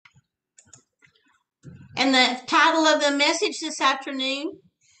And the title of the message this afternoon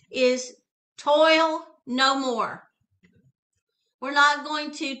is Toil No More. We're not going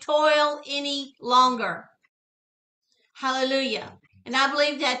to toil any longer. Hallelujah. And I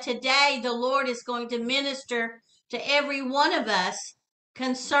believe that today the Lord is going to minister to every one of us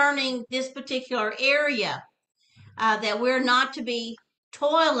concerning this particular area, that we're not to be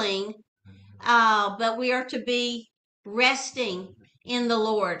toiling, but we are to be resting in the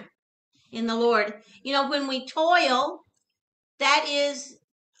Lord. In the Lord. You know, when we toil, that is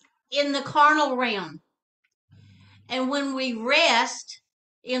in the carnal realm. And when we rest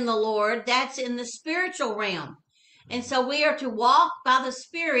in the Lord, that's in the spiritual realm. And so we are to walk by the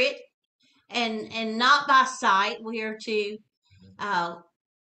Spirit and not by sight. We are to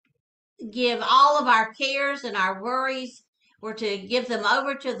give all of our cares and our worries, we're to give them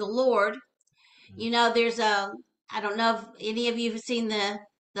over to the Lord. You know, there's I don't know if any of you have seen the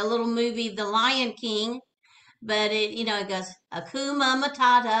little movie, The Lion King, but it goes, Akuma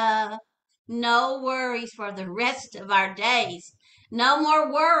Matata, no worries for the rest of our days. No more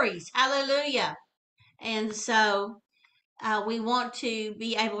worries. Hallelujah. And so we want to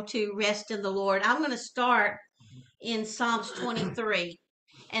be able to rest in the Lord. I'm going to start in Psalms 23.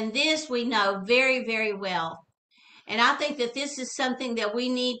 And this we know very, very well. And I think that this is something that we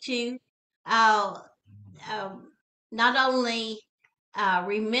need to not only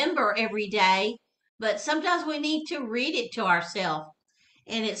remember every day, but sometimes we need to read it to ourselves.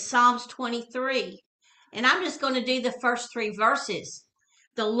 And it's Psalms 23. And I'm just going to do the first 3 verses.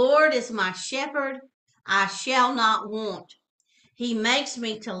 The Lord is my shepherd, I shall not want. He makes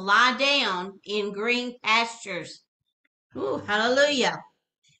me to lie down in green pastures. Ooh, hallelujah.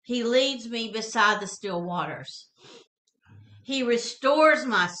 He leads me beside the still waters. He restores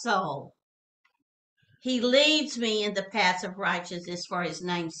my soul. He leads me in the paths of righteousness for his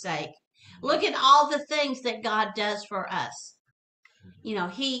name's sake. Look at all the things that God does for us. You know,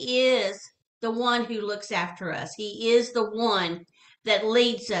 he is the one who looks after us. He is the one that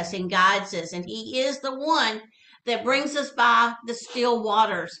leads us and guides us. And he is the one that brings us by the still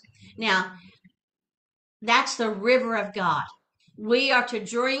waters. Now, that's the river of God. We are to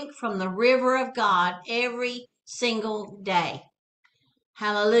drink from the river of God every single day.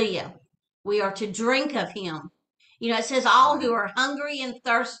 Hallelujah. We are to drink of him. You know, it says, all who are hungry and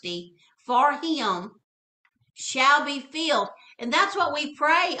thirsty for him shall be filled. And that's what we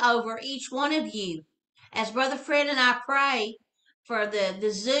pray over each one of you. As Brother Fred and I pray for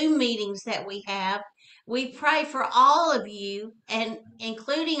the Zoom meetings that we have, we pray for all of you, and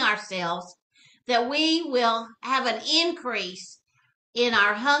including ourselves, that we will have an increase in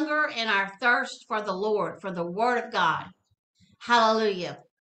our hunger and our thirst for the Lord, for the Word of God. Hallelujah.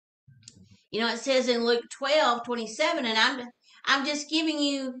 You know, it says in Luke 12:27, and I'm just giving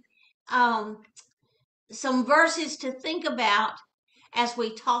you some verses to think about as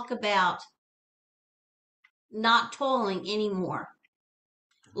we talk about not toiling anymore.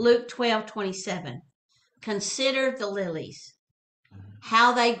 Luke 12:27. Consider the lilies,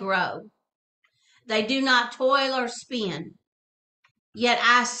 how they grow. They do not toil or spin. Yet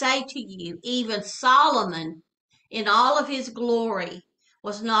I say to you, even Solomon in all of his glory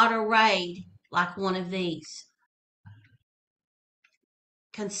was not arrayed like one of these.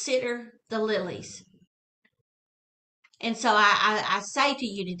 Consider the lilies. And so I say to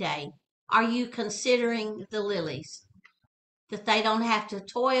you today, are you considering the lilies? That they don't have to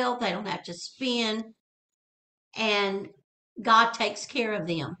toil, they don't have to spin, and God takes care of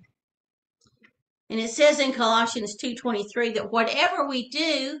them. And it says in Colossians 2:23 that whatever we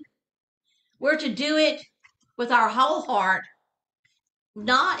do, we're to do it with our whole heart,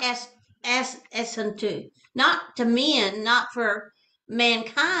 not as unto, not to men, not for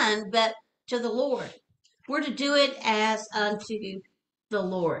mankind, but to the Lord. We're to do it as unto the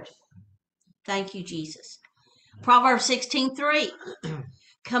Lord. Thank you, Jesus. Proverbs 16:3.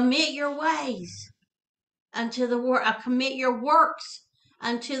 Commit your ways unto the Lord. Commit your works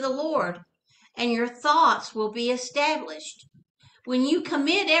unto the Lord, and your thoughts will be established. When you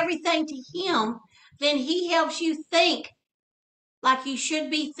commit everything to him, then he helps you think like you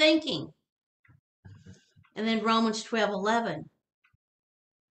should be thinking. And then Romans 12:11.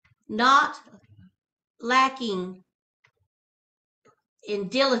 Not lacking in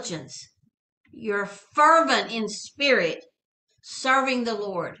diligence, you're fervent in spirit, serving the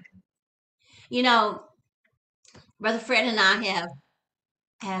Lord. You know, Brother Fred and I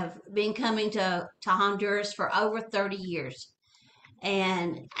have been coming to Honduras for over 30 years.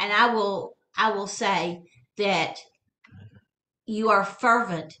 And I will say that you are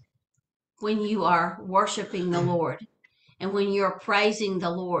fervent when you are worshiping the Lord and when you're praising the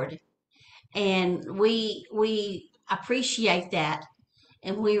Lord. And we appreciate that,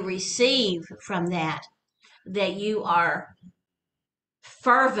 and we receive from that you are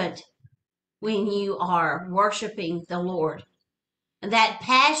fervent when you are worshiping the Lord. And that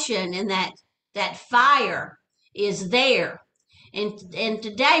passion and that fire is there. And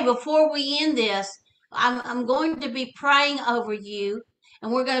today, before we end this, I'm going to be praying over you,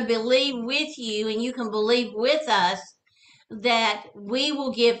 and we're going to believe with you, and you can believe with us that we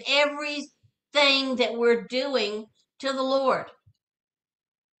will give everything that we're doing to the Lord.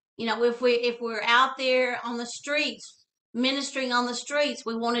 You know, if we're out there on the streets, ministering on the streets,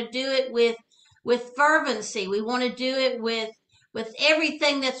 we want to do it with fervency. We want to do it with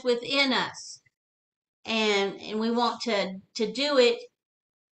everything that's within us. And we want to do it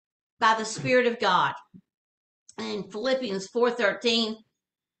by the Spirit of God. In Philippians 4:13,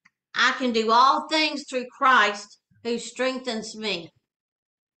 I can do all things through Christ who strengthens me.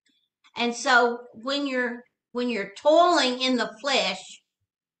 And so when you're toiling in the flesh,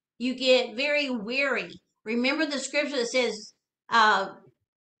 you get very weary. Remember the scripture that says,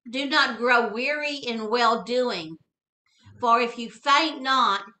 do not grow weary in well doing, for if you faint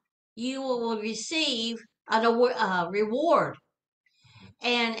not, you will receive a reward.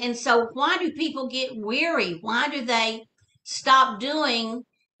 And so why do people get weary? Why do they stop doing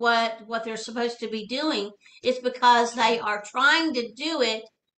what they're supposed to be doing? It's because they are trying to do it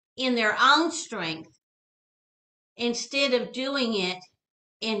in their own strength instead of doing it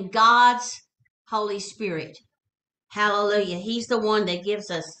in God's Holy Spirit. Hallelujah. He's the one that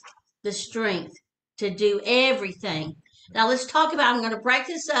gives us the strength to do everything. Now let's talk about, I'm going to break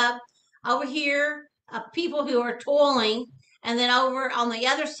this up over here, people who are toiling, and then over on the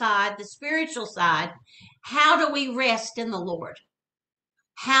other side, the spiritual side, how do we rest in the Lord?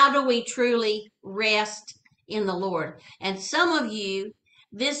 How do we truly rest in the Lord? And some of you,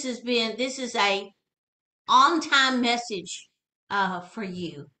 this is a on-time message for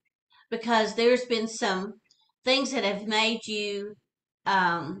you, because there's been some things that have made you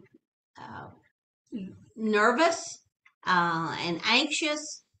um, uh, nervous and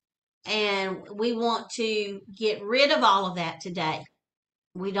anxious, and we want to get rid of all of that today.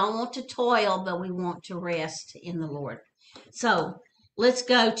 We don't want to toil, but we want to rest in the Lord. So let's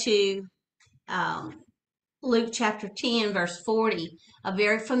go to um, Luke chapter 10, verse 40, a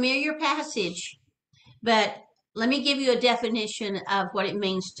very familiar passage, but let me give you a definition of what it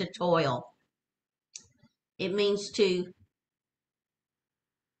means to toil. It means to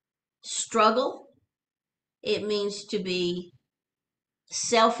struggle. It means to be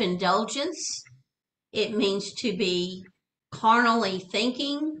self-indulgence. It means to be carnally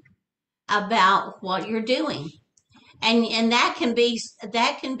thinking about what you're doing. And that can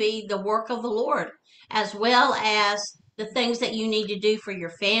be the work of the Lord, as well as the things that you need to do for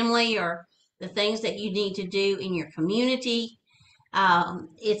your family, or the things that you need to do in your community.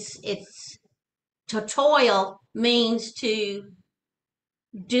 It's to toil means to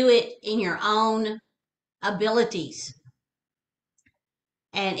do it in your own abilities.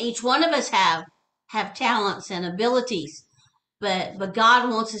 And each one of us have talents and abilities, but God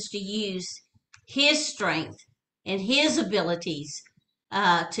wants us to use His strength and His abilities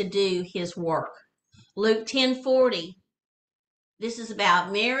to do His work. Luke 10:40. This is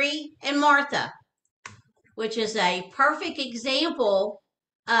about Mary and Martha, which is a perfect example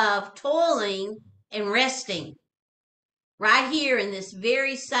of toiling and resting. Right here in this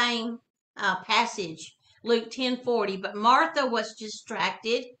very same passage, Luke 10:40. But Martha was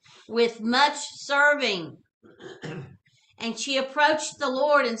distracted with much serving. And she approached the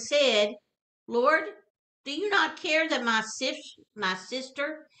Lord and said, Lord, do you not care that my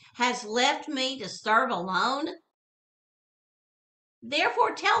sister has left me to serve alone?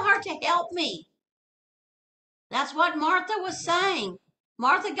 Therefore tell her to help me. That's what Martha was saying.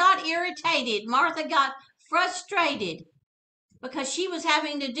 Martha got irritated. Martha got frustrated because she was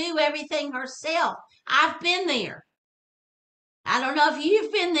having to do everything herself. I've been there. I don't know if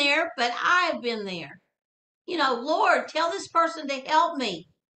you've been there, but I've been there. You know, Lord, tell this person to help me.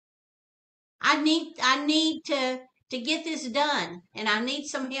 I need to get this done, and I need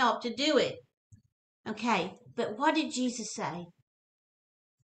some help to do it. Okay, but what did Jesus say?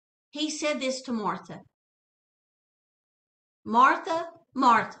 He said this to Martha. Martha,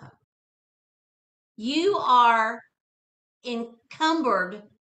 Martha, you are encumbered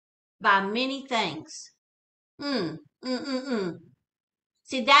by many things. Mm, mm, mm, mm.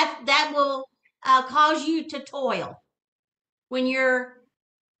 See, that will cause you to toil when you're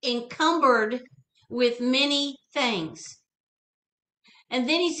encumbered with many things. And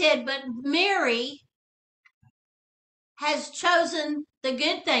then he said, but Mary has chosen the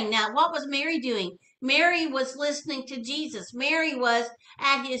good thing. Now, what was Mary doing? Mary was listening to Jesus. Mary was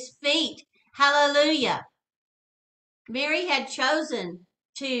at his feet. Hallelujah. Mary had chosen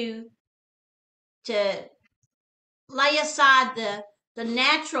to lay aside the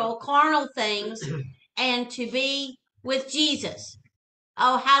natural carnal things and to be with Jesus.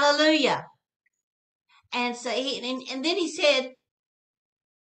 Oh, hallelujah. And so and then he said,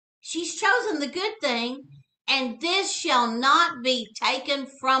 she's chosen the good thing, and this shall not be taken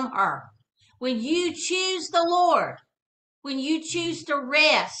from her. When you choose the Lord, when you choose to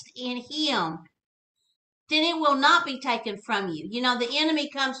rest in him, then it will not be taken from you. You know, the enemy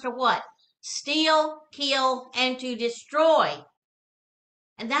comes to what? Steal, kill, and to destroy.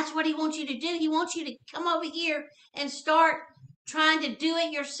 And that's what he wants you to do. He wants you to come over here and start trying to do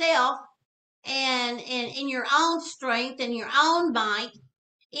it yourself and in your own strength and your own might,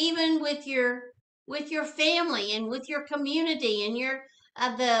 even with your family and with your community and your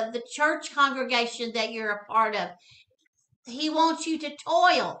the church congregation that you're a part of. He wants you to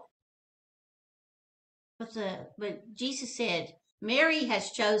toil. But Jesus said, Mary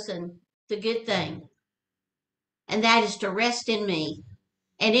has chosen the good thing, and that is to rest in me,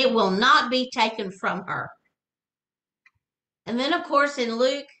 and it will not be taken from her. And then, of course, in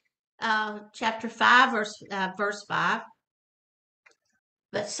Luke chapter 5, verse 5,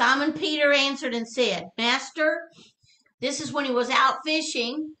 but Simon Peter answered and said, Master, this is when he was out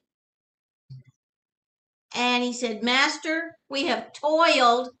fishing, and he said, Master, we have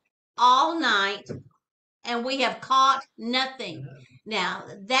toiled all night, and we have caught nothing. Now,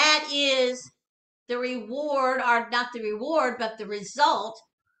 that is the reward, or not the reward, but the result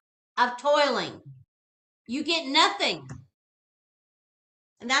of toiling. You get nothing.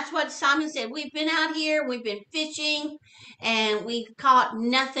 And that's what Simon said. We've been out here, we've been fishing, and we've caught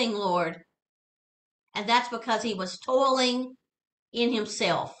nothing, Lord. And that's because he was toiling in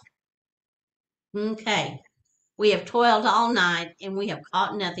himself. Okay. We have toiled all night, and we have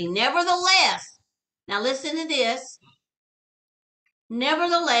caught nothing. Nevertheless, now listen to this.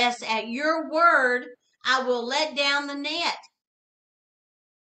 Nevertheless, at your word, I will let down the net.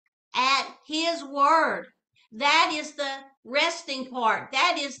 At his word. That is the resting part.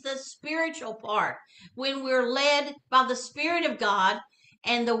 That is the spiritual part. When we're led by the Spirit of God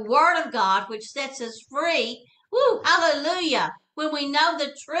and the Word of God, which sets us free. Woo, hallelujah. When we know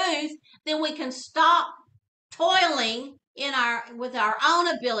the truth, then we can stop toiling with our own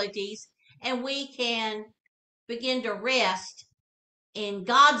abilities, and we can begin to rest in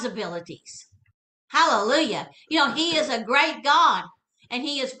God's abilities. Hallelujah. You know, he is a great God, and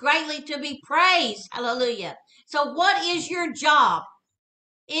he is greatly to be praised. Hallelujah. So what is your job?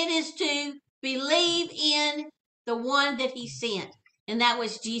 It is to believe in the one that he sent, and that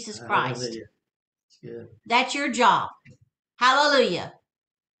was Jesus Christ. Yeah. That's your job. Hallelujah.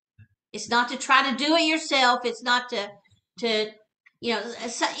 It's not to try to do it yourself. It's not to you know,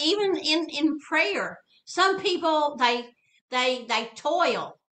 even in prayer, some people they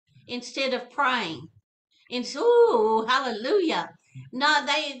toil instead of praying. And so, hallelujah. No,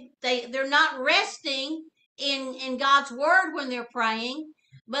 they're not resting in God's word when they're praying,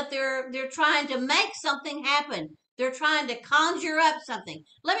 but they're trying to make something happen. They're trying to conjure up something.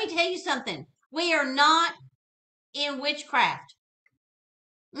 Let me tell you something. We are not in witchcraft.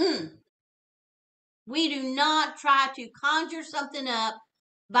 We do not try to conjure something up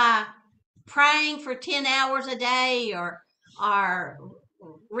by praying for 10 hours a day or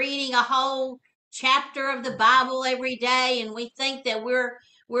reading a whole chapter of the Bible every day, and we think that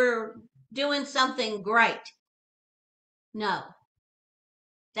we're doing something great. No.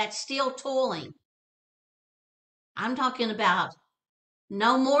 That's still toiling. I'm talking about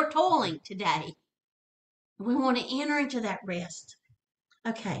no more toiling today. We want to enter into that rest.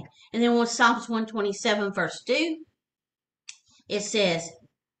 Okay. And then with Psalms 127 verse 2, it says,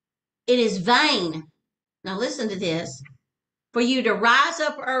 it is vain. Now listen to this. For you to rise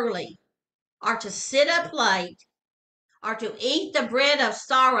up early, or to sit up late, or to eat the bread of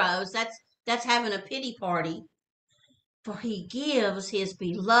sorrows. That's having a pity party. For he gives his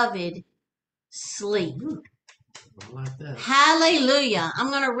beloved sleep. I like that. Hallelujah.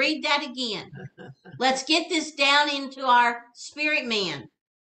 I'm going to read that again. Let's get this down into our spirit man.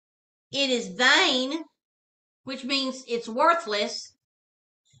 It is vain, which means it's worthless,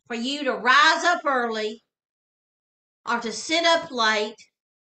 for you to rise up early, or to sit up late,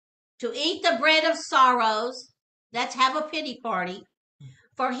 to eat the bread of sorrows. That's have a pity party.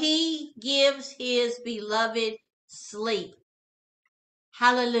 For he gives his beloved sleep.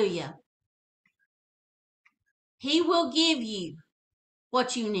 Hallelujah. He will give you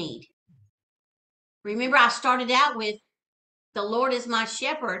what you need. Remember, I started out with The Lord is my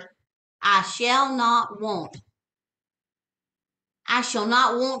shepherd. I shall not want. I shall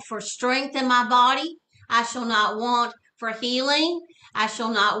not want for strength in my body. I shall not want for healing. I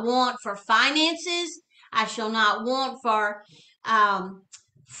shall not want for finances. I shall not want for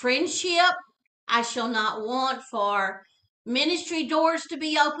friendship. I shall not want for ministry doors to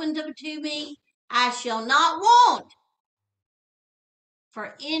be opened to me. I shall not want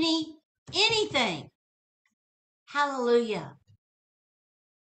for anything. Hallelujah.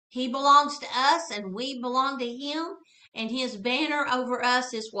 He belongs to us and we belong to him. And his banner over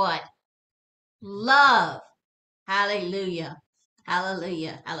us is what? Love. Hallelujah.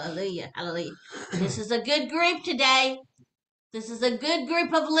 Hallelujah. Hallelujah. Hallelujah. This is a good group today. This is a good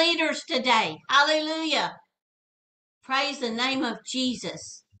group of leaders today. Hallelujah. Praise the name of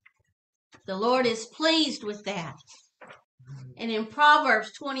Jesus. The Lord is pleased with that. And in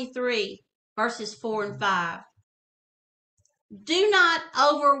Proverbs 23, verses 4 and 5, do not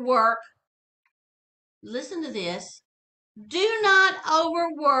overwork. Listen to this. Do not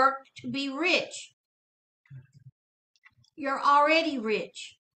overwork to be rich. You're already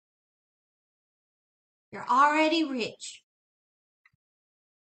rich. You're already rich.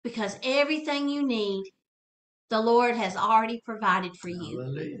 Because everything you need, the Lord has already provided for you.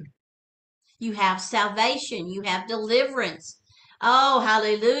 Hallelujah. You have salvation. You have deliverance. Oh,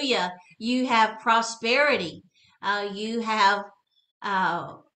 hallelujah. You have prosperity. You have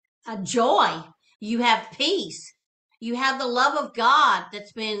a joy. You have peace. You have the love of God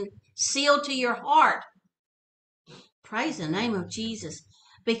that's been sealed to your heart. Praise the name of Jesus.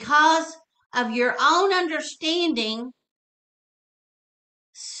 Because of your own understanding,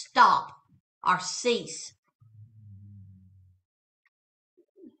 stop or cease.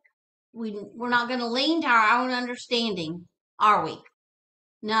 We're not going to lean to our own understanding, are we?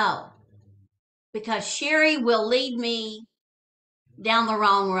 No. Because Sherry will lead me down the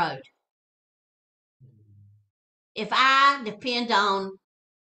wrong road. If I depend on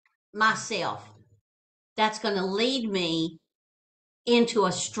myself, that's going to lead me into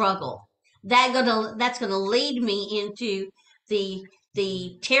a struggle. That's going to lead me into the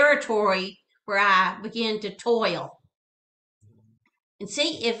territory where I begin to toil. And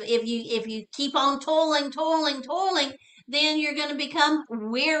see, if you keep on toiling, then you're going to become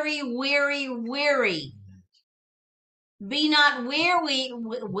weary. Be not weary,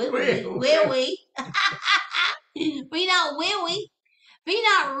 be not weary. Be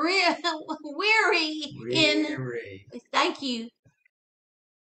not weary in. Thank you.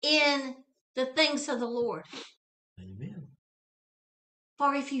 In the things of the Lord. Amen.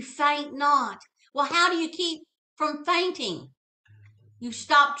 For if you faint not, well, how do you keep from fainting? You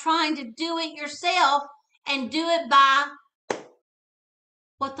stop trying to do it yourself and do it by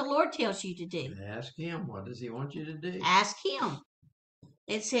what the Lord tells you to do. Ask him. What does he want you to do? Ask him.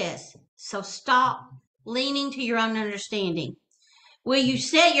 It says, so stop leaning to your own understanding. Will you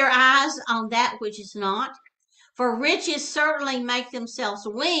set your eyes on that which is not? For riches certainly make themselves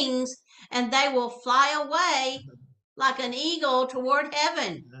wings, and they will fly away like an eagle toward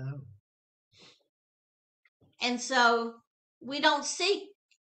heaven. No. And so we don't seek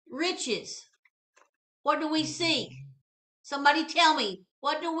riches. What do we seek? Somebody tell me,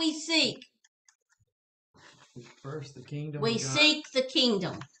 what do we seek? First, the kingdom. We seek the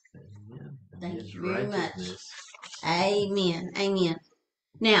kingdom. Amen. Thank you very much. Amen. Amen.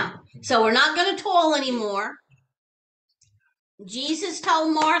 Now, so we're not going to toil anymore. Jesus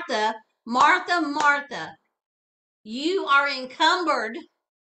told Martha, Martha, Martha, you are encumbered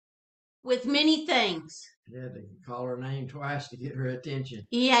with many things. He had to call her name twice to get her attention.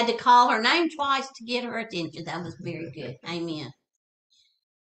 He had to call her name twice to get her attention. That was very good. Amen.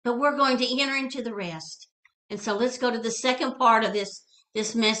 But we're going to enter into the rest. And so let's go to the second part of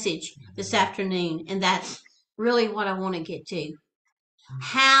this message this afternoon. And that's really what I want to get to.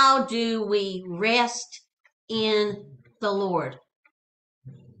 How do we rest in the Lord?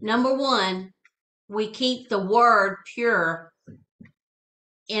 Number one, we keep the word pure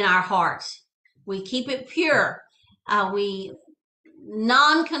in our hearts. We keep it pure. We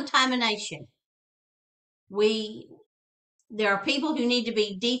non-contamination. There are people who need to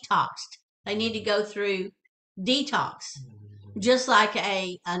be detoxed. They need to go through detox, just like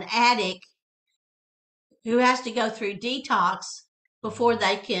an addict who has to go through detox before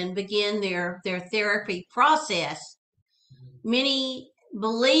they can begin their therapy process. Many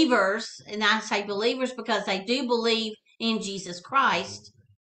believers, and I say believers because they do believe in Jesus Christ.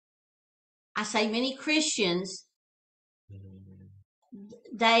 I say many Christians,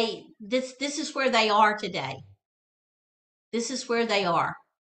 this is where they are today. This is where they are.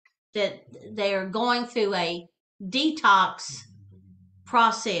 That they are going through a detox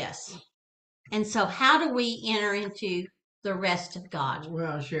process. And so, how do we enter into the rest of God?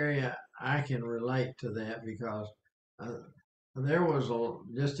 Well, Sherry, I can relate to that because uh, there was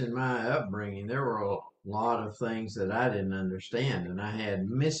just in my upbringing, there were a lot of things that I didn't understand, and I had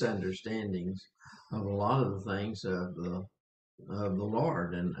misunderstandings of a lot of the things of the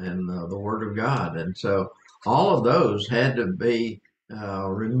Lord and the Word of God, and so all of those had to be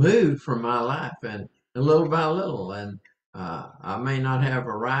removed from my life, and little by little, and I may not have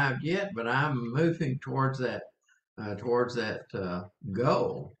arrived yet, but I'm moving towards that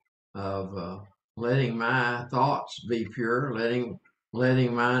goal of letting my thoughts be pure,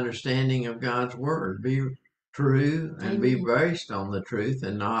 letting my understanding of God's Word be true and be Amen. based on the truth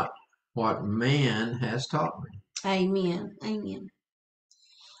and not what man has taught me. Amen. Amen.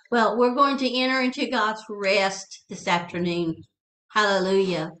 Well, we're going to enter into God's rest this afternoon.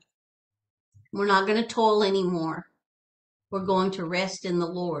 Hallelujah. We're not going to toil anymore. We're going to rest in the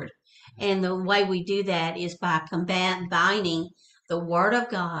Lord. And the way we do that is by combining the Word of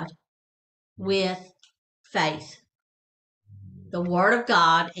God with faith. The Word of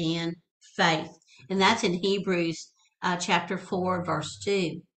God and faith. And that's in Hebrews chapter 4, verse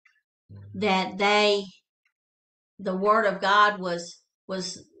 2. That the Word of God was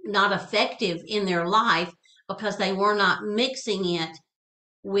not effective in their life because they were not mixing it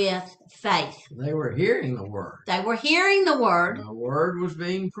with faith. They were hearing the Word. They were hearing the Word. The Word was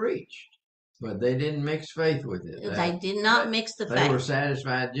being preached, but they didn't mix faith with it. They did not mix the They were faith.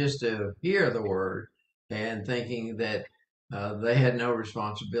 satisfied just to hear the Word and thinking that they had no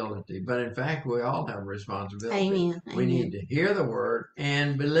responsibility. But in fact, we all have responsibility. Amen. We Amen. need to hear the Word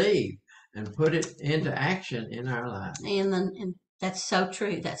and believe and put it into action in our lives. And that's so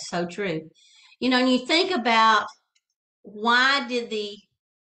true. That's so true. You know, and you think about why did the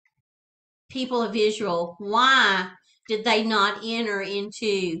people of Israel, why did they not enter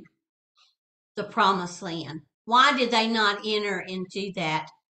into the promised land? Why did they not enter into that,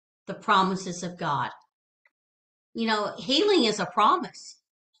 the promises of God? You know, healing is a promise.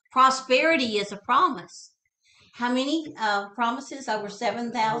 Prosperity is a promise. How many promises? Over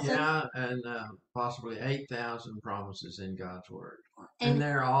 7,000? Yeah, and possibly 8,000 promises in God's Word. And And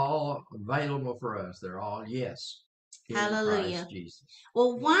they're all available for us. They're all yes in hallelujah. Christ Jesus.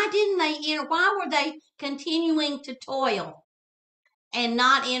 Well, why didn't they enter? Why were they continuing to toil and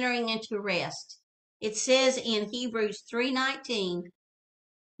not entering into rest? It says in Hebrews 3:19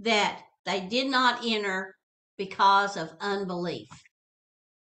 that they did not enter because of unbelief.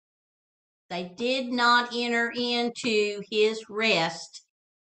 They did not enter into his rest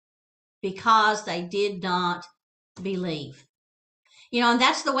because they did not believe. You know, and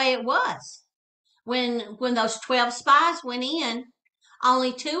that's the way it was. When those 12 spies went in,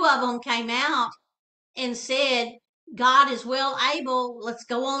 only 2 of them came out and said, God is well able, let's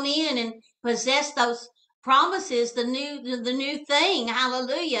go on in and possess those promises, the new thing.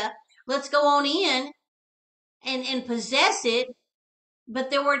 Hallelujah. Let's go on in and possess it. But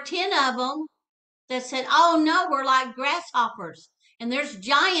there were 10 of them that said, oh no, we're like grasshoppers and there's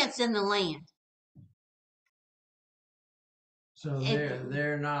giants in the land. So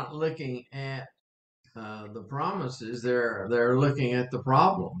they're not looking at the promises. They're looking at the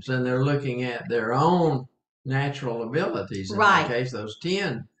problems, and they're looking at their own natural abilities. In Right. that case, those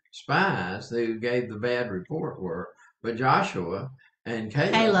 10 spies who gave the bad report were, but Joshua and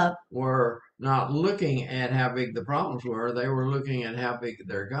Caleb were not looking at how big the problems were. They were looking at how big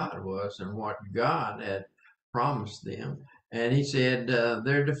their God was and what God had promised them. And he said,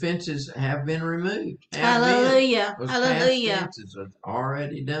 their defenses have been removed. Hallelujah. Those Hallelujah. past tenses are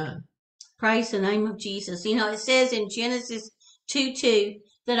already done. Praise the name of Jesus. You know, it says in Genesis 2:2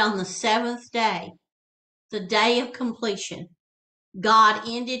 that on the 7th day, the day of completion, God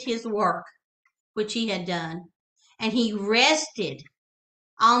ended his work, which he had done, and he rested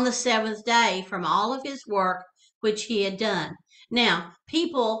on the 7th day from all of his work, which he had done. Now,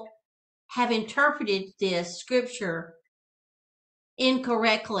 people have interpreted this scripture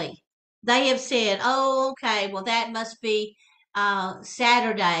incorrectly. They have said, oh, okay, well, that must be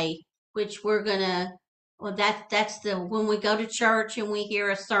Saturday, which we're going to, well, that's the, when we go to church and we hear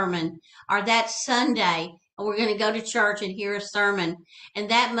a sermon, or that's Sunday, and we're going to go to church and hear a sermon. And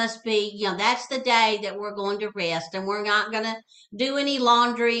that must be, you know, that's the day that we're going to rest, and we're not going to do any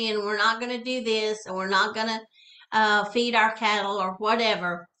laundry, and we're not going to do this, and we're not going to feed our cattle or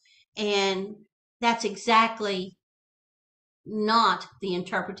whatever. And that's exactly not the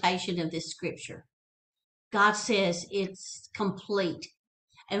interpretation of this scripture. God says it's complete.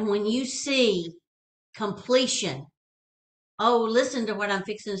 And when you see completion, oh, listen to what I'm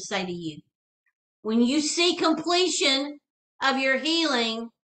fixing to say to you. When you see completion of your healing,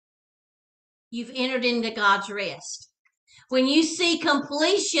 you've entered into God's rest. When you see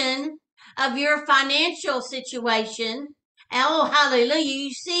completion of your financial situation, oh, hallelujah,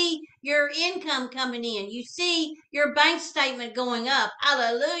 you see your income coming in, you see your bank statement going up,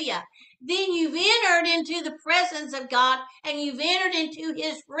 hallelujah, then you've entered into the presence of God and you've entered into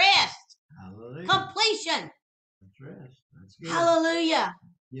his rest. Hallelujah. Completion. That's rest. That's good. Hallelujah.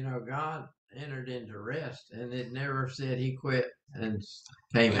 You know, God entered into rest, and it never said he quit and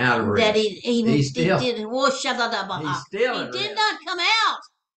came out of rest. That he still did. He's still He at did rest. not come out.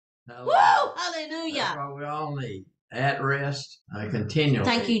 Hallelujah. Woo! That's Hallelujah. what we all need. At rest, continually.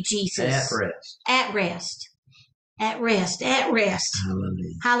 Thank you, Jesus. At rest. At rest. At rest. At rest.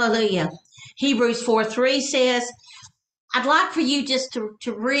 Hallelujah. Hallelujah. Hebrews 4:3 says, I'd like for you just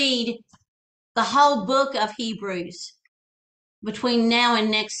to read the whole book of Hebrews between now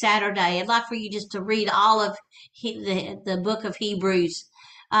and next Saturday. I'd like for you just to read all of the book of Hebrews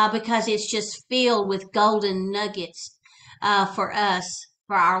because it's just filled with golden nuggets for us,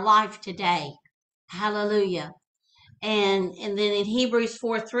 for our life today. Hallelujah. And then in Hebrews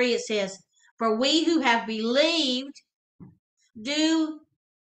 4:3 it says, for we who have believed do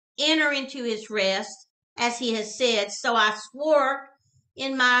enter into his rest, as he has said, so I swore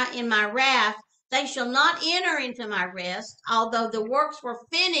in my wrath, they shall not enter into my rest, although the works were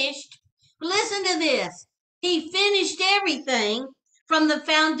finished. Listen to this. He finished everything from the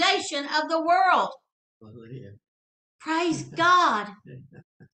foundation of the world. Hallelujah. Praise God.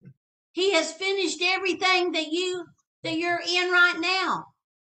 He has finished everything that you're in right now.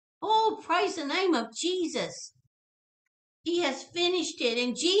 Oh, praise the name of Jesus. He has finished it.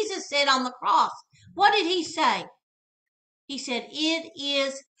 And Jesus said on the cross, what did he say? He said, it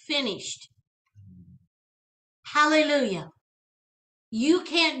is finished. Hallelujah. You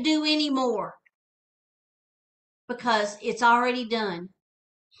can't do any more because it's already done.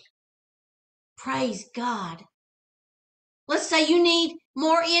 Praise God. Let's say you need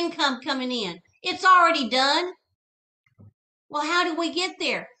more income coming in. It's already done. Well, how do we get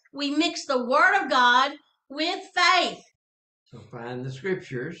there? We mix the Word of God with faith. So find the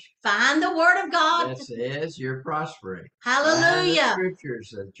scriptures. Find the Word of God that says you're prospering. Hallelujah. Find the scriptures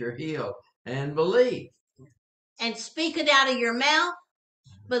that you're healed and believe. And speak it out of your mouth.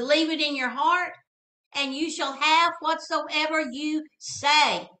 Believe it in your heart, and you shall have whatsoever you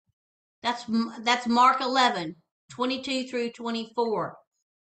say. That's Mark 11:22 through 24.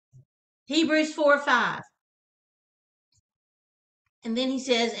 Hebrews 4:5. And then he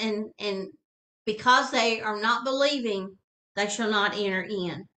says, and because they are not believing, they shall not enter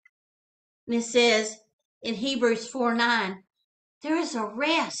in. And it says in Hebrews 4:9, there is a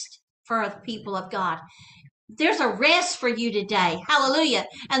rest for the people of God. There's a rest for you today. Hallelujah.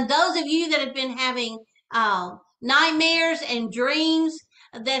 And those of you that have been having nightmares and dreams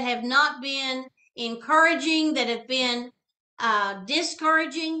that have not been encouraging, that have been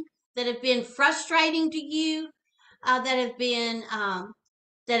discouraging, that have been frustrating to you, that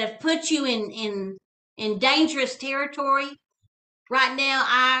have put you in dangerous territory. Right now,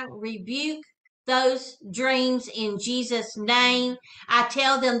 I rebuke those dreams in Jesus' name. I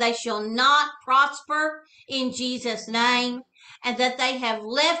tell them they shall not prosper in Jesus' name, and that they have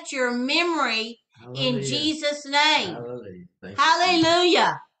left your memory Hallelujah. in Jesus' name. Hallelujah. Thank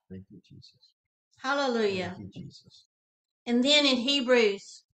Hallelujah. Thank you, Jesus. Hallelujah. Thank you, Jesus. And then in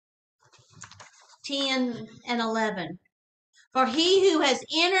Hebrews 10 and 11, for he who has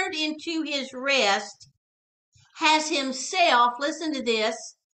entered into his rest has himself, listen to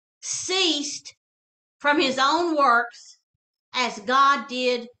this, ceased from his own works as God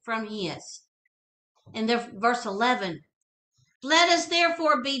did from his. And verse 11, let us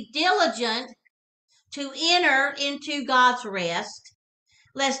therefore be diligent to enter into God's rest,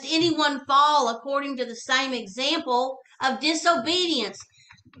 lest anyone fall according to the same example of disobedience.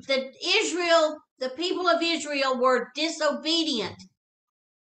 The people of Israel were disobedient.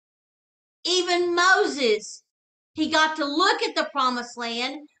 Even Moses, he got to look at the promised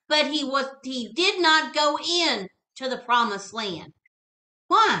land, but he did not go in to the promised land.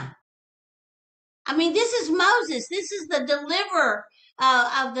 Why? I mean, this is Moses. This is the deliverer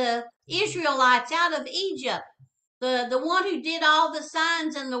of the Israelites out of Egypt. The one who did all the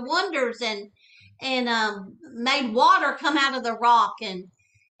signs and the wonders and made water come out of the rock and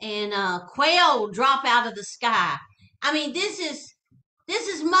quail drop out of the sky. I mean, this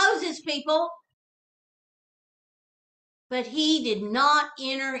is Moses, people. But he did not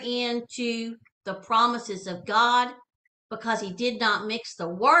enter into the promises of God because he did not mix the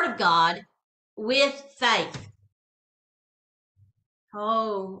Word of God with faith.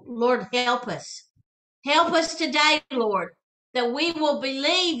 Oh, Lord, help us. Help us today, Lord, that we will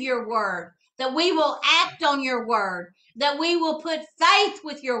believe your word, that we will act on your word, that we will put faith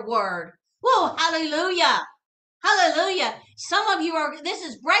with your word. Whoa, hallelujah. Hallelujah. Some of you this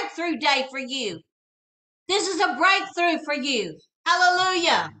is breakthrough day for you. This is a breakthrough for you.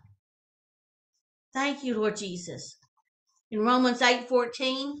 Hallelujah. Thank you, Lord Jesus. In Romans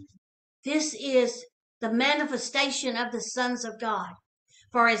 8:14, this is the manifestation of the sons of God.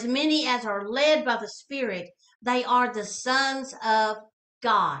 For as many as are led by the Spirit, they are the sons of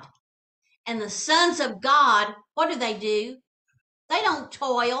God. And the sons of God, what do? They don't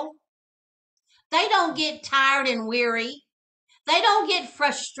toil. They don't get tired and weary. They don't get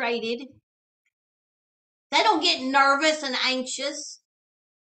frustrated. They don't get nervous and anxious.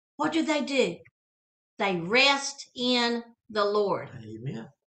 What do? They rest in the Lord. Amen.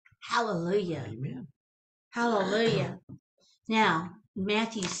 Hallelujah. Amen. Hallelujah. Now,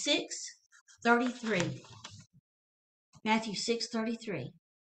 Matthew 6:33. Matthew 6:33.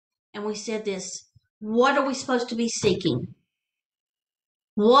 And we said this. What are we supposed to be seeking?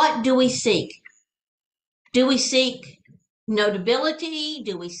 What do we seek? Do we seek notability?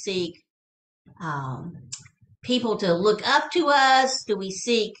 Do we seek um, people to look up to us? Do we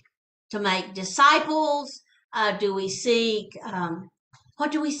seek to make disciples? Do we seek,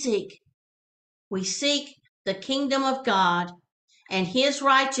 what do we seek? We seek the kingdom of God and his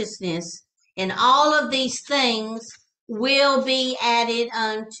righteousness, and all of these things will be added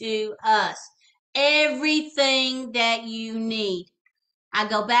unto us. Everything that you need. I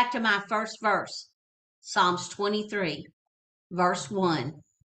go back to my first verse, Psalms 23, verse 1.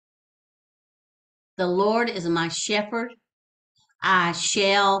 The Lord is my shepherd, I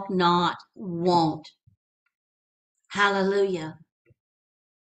shall not want. Hallelujah.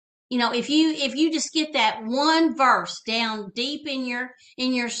 You know, if you just get that one verse down deep in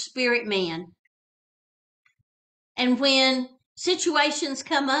your spirit, man, and when situations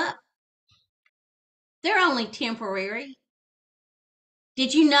come up, they're only temporary.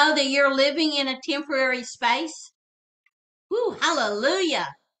 Did you know that you're living in a temporary space? Woo, hallelujah.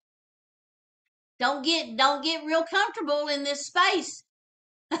 Don't get real comfortable in this space.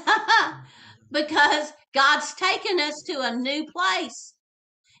 Because God's taken us to a new place.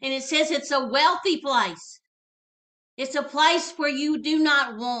 And it says it's a wealthy place. It's a place where you do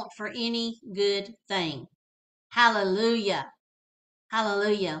not want for any good thing. Hallelujah.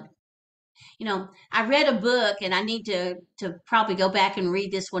 Hallelujah. You know, I read a book, and I need to probably go back and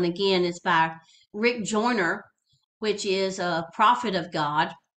read this one again. It's by Rick Joyner, which is a prophet of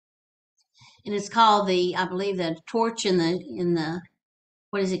God. And it's called I believe, the torch in the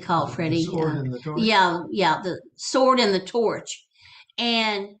what is it called, Freddie? The sword and the torch. Yeah, the sword and the torch.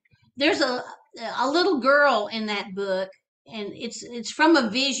 And there's a little girl in that book, and it's from a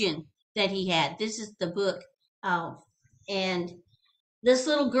vision that he had. This is the book, and this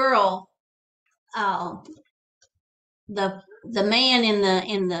little girl, uh, the man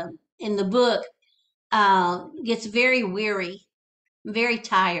in the book, gets very weary, very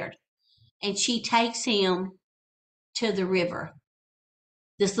tired, and she takes him to the river.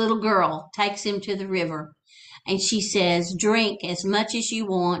 This little girl takes him to the river, and she says, "Drink as much as you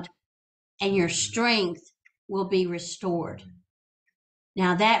want, and your strength will be restored."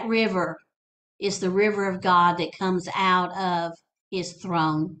 Now, that river is the river of God that comes out of his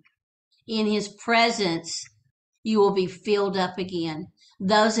throne. In his presence, you will be filled up again.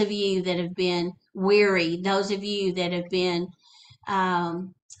 Those of you that have been weary, those of you that have been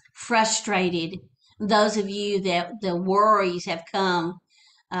frustrated, those of you that the worries have come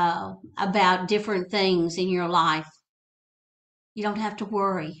about different things in your life, you don't have to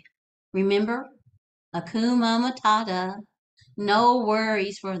worry. Remember, Akuma Matata, no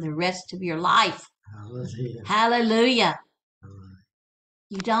worries for the rest of your life. Hallelujah. Hallelujah.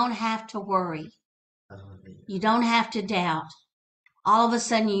 You don't have to worry. Hallelujah. You don't have to doubt. All of a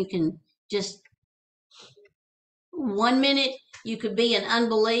sudden, you can just, 1 minute you could be in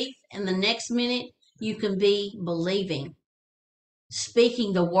unbelief, and the next minute you can be believing,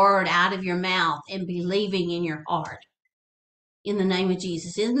 speaking the word out of your mouth and believing in your heart. In the name of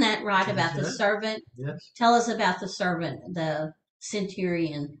Jesus. Isn't that right about the servant? Yes. Tell us about the servant, the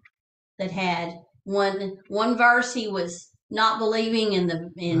centurion that had one verse he was not believing in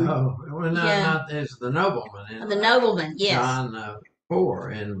it's the nobleman. The nobleman, yes. John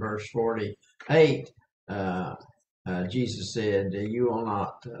 4 in verse 48. Jesus said, "You will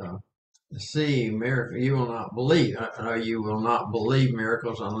not see miracle. You will not believe, or you will not believe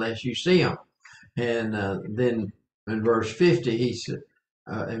miracles unless you see them." And then in verse 50, he said,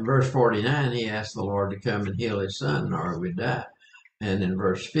 in verse 49, he asked the Lord to come and heal his son, or he would die. And in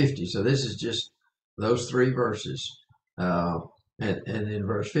verse 50, so this is just those three verses. Uh, and in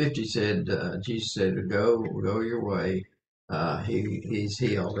verse 50 said, Jesus said, go your way. He's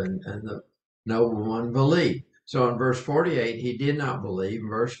healed. And the nobleman believed. So in verse 48, he did not believe. In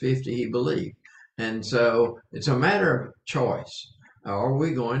verse 50, he believed. And so it's a matter of choice. Are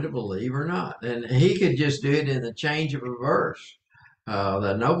we going to believe or not? And he could just do it in the change of a verse.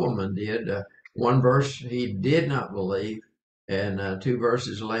 The nobleman did. One verse he did not believe, and two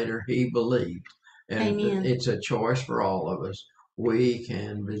verses later he believed. And Amen. it's a choice for all of us. We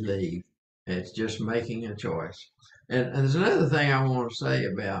can believe. It's just making a choice. And there's another thing I want to say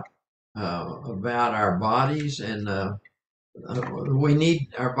about our bodies, and we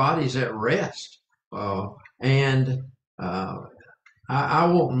need our bodies at rest. And I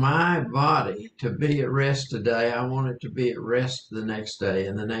want my body to be at rest today. I want it to be at rest the next day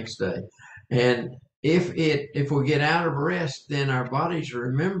and the next day. And if we get out of rest, then our bodies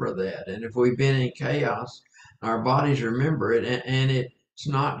remember that. And if we've been in chaos, our bodies remember it, and it's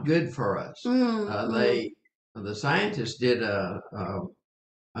not good for us. The scientists did a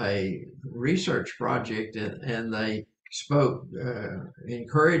research project, and they spoke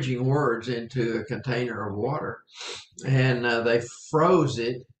encouraging words into a container of water, and they froze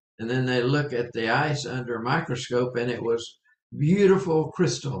it, and then they looked at the ice under a microscope, and it was beautiful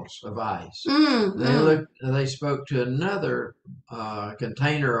crystals of ice. They spoke to another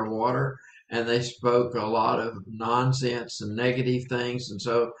container of water, and they spoke a lot of nonsense and negative things, and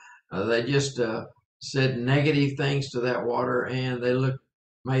so they just said negative things to that water, and they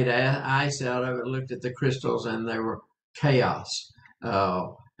made ice out of it, looked at the crystals, and they were chaos.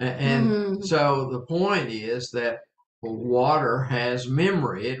 So the point is that water has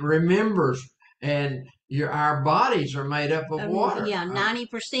memory. It remembers, and our bodies are made up of water. Yeah,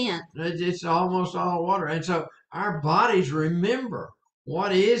 90%. It's almost all water. And so our bodies remember.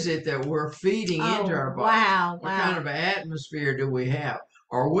 What is it that we're feeding into our body? Wow, what kind of atmosphere do we have?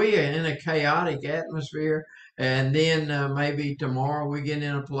 Are we in a chaotic atmosphere? And then maybe tomorrow we get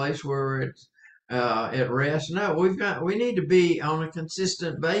in a place where it's at rest? No, we need to be on a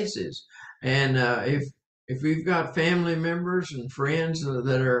consistent basis. And if we've got family members and friends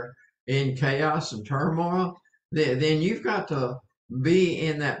that are in chaos and turmoil, then you've got to be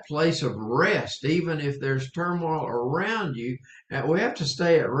in that place of rest, even if there's turmoil around you. We have to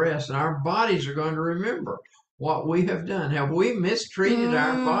stay at rest, and our bodies are going to remember what we have done. Have we mistreated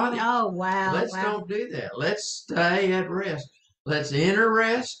our body? Oh, wow. Let's don't do that. Let's stay at rest. Let's enter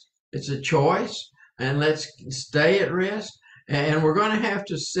rest. It's a choice, and let's stay at rest. And we're going to have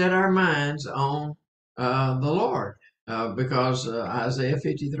to set our minds on the Lord, because Isaiah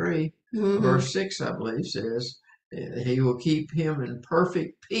 53, verse 6, I believe, says, he will keep him in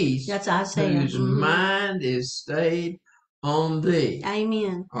perfect peace. That's Isaiah. Whose mind is stayed on thee.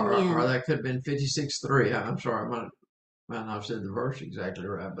 Amen. Or that could have been 56:3. I'm sorry, I might not have said the verse exactly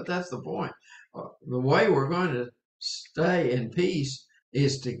right, but that's the point. The way we're going to stay in peace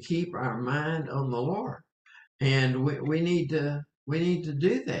is to keep our mind on the Lord, and we need to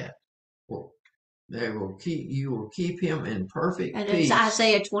do that. Well, you will keep him in perfect peace. And it's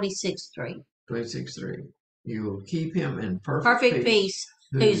Isaiah 26:3. 26:3. You will keep him in perfect peace,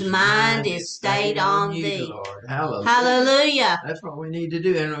 whose mind is stayed on you, thee. Lord. Hallelujah. Hallelujah. That's what we need to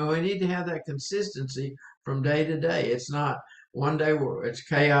do, and we need to have that consistency from day to day. It's not one day where it's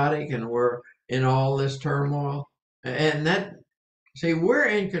chaotic and we're in all this turmoil, and see, we're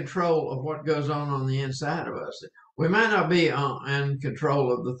in control of what goes on the inside of us. We might not be in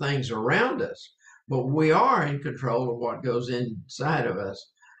control of the things around us, but we are in control of what goes inside of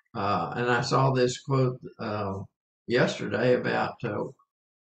us. And I saw this quote yesterday about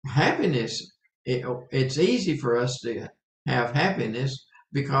happiness. It's easy for us to have happiness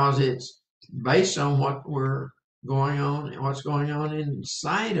because it's based on what's going on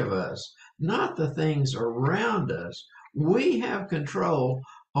inside of us, not the things around us. We have control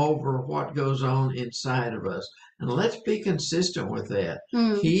over what goes on inside of us, and let's be consistent with that.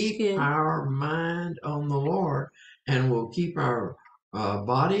 Keep our mind on the Lord, and we'll keep our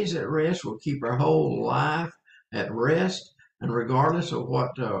bodies at rest. We'll keep our whole life at rest, and regardless of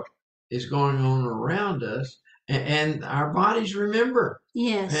what is going on around us, and our bodies remember.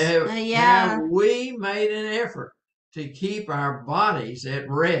 Yes. Have we made an effort to keep our bodies at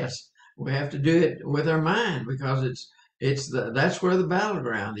rest? We have to do it with our mind, because that's where the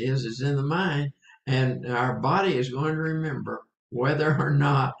battleground is in the mind, and our body is going to remember whether or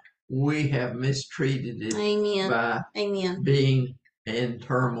not we have mistreated it. By being in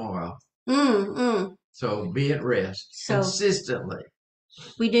turmoil. So be at rest consistently.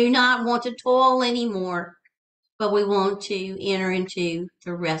 We do not want to toil anymore, but we want to enter into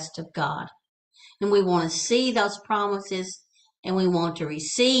the rest of God. And we want to see those promises and we want to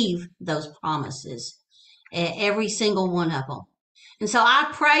receive those promises, every single one of them. And so I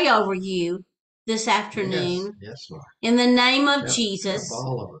pray over you this afternoon Yes, Lord. in the name of Help Jesus.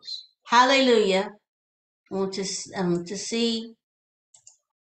 all of us. Hallelujah. I want to see.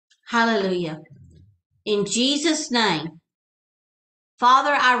 Hallelujah. In Jesus' name,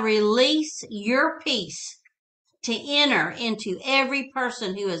 Father, I release your peace to enter into every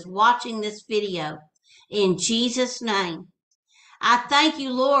person who is watching this video. In Jesus' name, I thank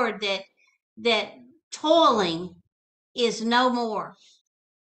you, Lord, that toiling is no more,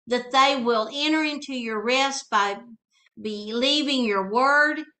 that they will enter into your rest by believing your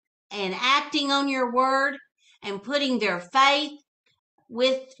word and acting on your word and putting their faith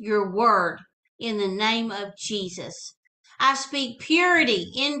with your word in the name of Jesus. I speak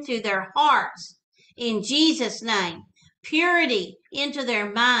purity into their hearts in Jesus' name, purity into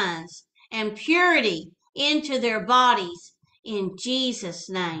their minds, and purity into their bodies in Jesus'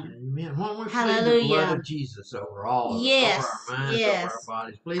 name. Amen. Why don't we Hallelujah. plead the blood of Jesus over all of us, over our minds, over our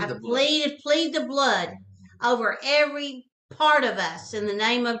bodies. Plead the blood. Plead the blood over every part of us in the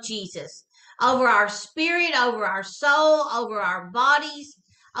name of Jesus. Over our spirit, over our soul, over our bodies,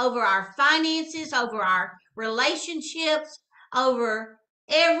 over our finances, over our relationships, over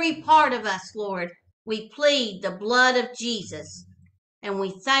every part of us, Lord. We plead the blood of Jesus, and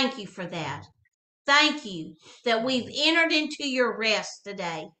we thank you for that. Thank you that we've entered into your rest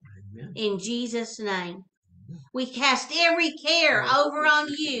today. Amen. In Jesus' name. We cast every care over on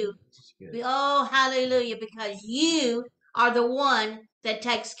you. Oh, hallelujah, because you are the one that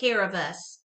takes care of us.